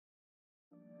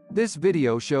This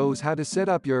video shows how to set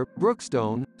up your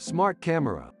Brookstone smart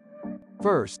camera.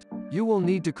 First, you will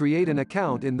need to create an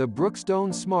account in the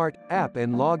Brookstone Smart app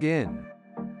and log in.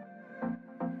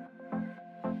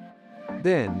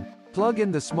 Then, plug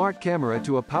in the smart camera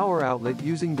to a power outlet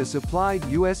using the supplied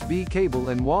USB cable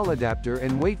and wall adapter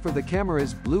and wait for the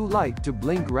camera's blue light to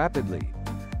blink rapidly.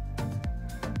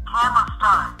 Camera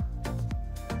start.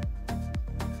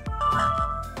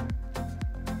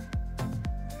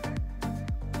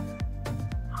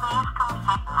 Please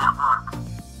complete network.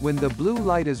 When the blue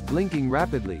light is blinking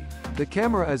rapidly, the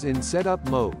camera is in setup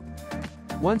mode.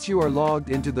 Once you are logged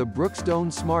into the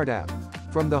Brookstone Smart app,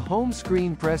 from the home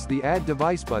screen press the Add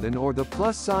Device button or the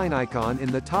plus sign icon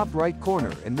in the top right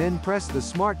corner and then press the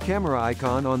smart camera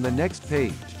icon on the next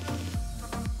page.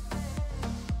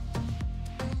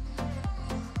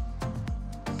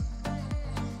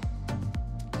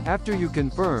 After you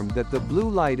confirm that the blue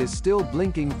light is still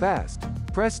blinking fast,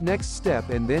 press Next Step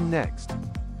and then Next.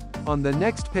 On the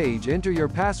next page, enter your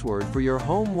password for your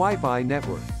home Wi-Fi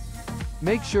network.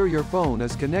 Make sure your phone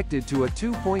is connected to a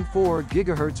 2.4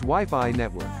 GHz Wi-Fi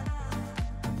network.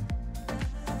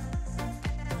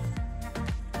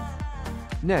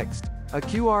 Next, a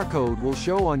QR code will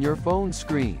show on your phone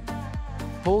screen.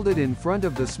 Hold it in front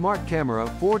of the smart camera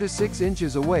 4 to 6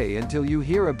 inches away until you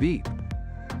hear a beep.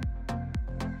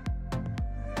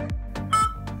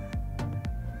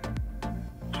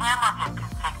 Camera hit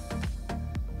configured.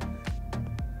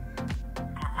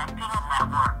 Connecting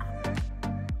network.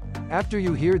 After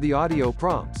you hear the audio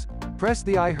prompts, press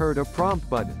the I heard a prompt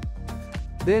button.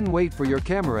 Then wait for your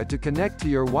camera to connect to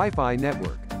your Wi-Fi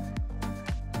network.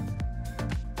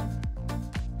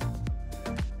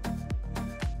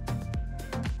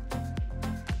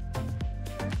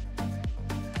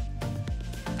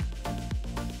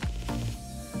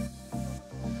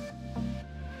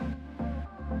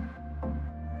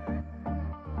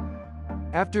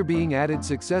 After being added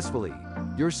successfully,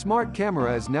 your smart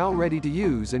camera is now ready to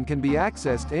use and can be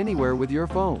accessed anywhere with your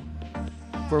phone.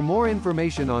 For more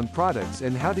information on products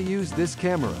and how to use this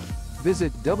camera,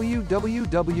 visit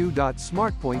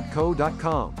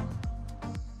www.smartpointco.com.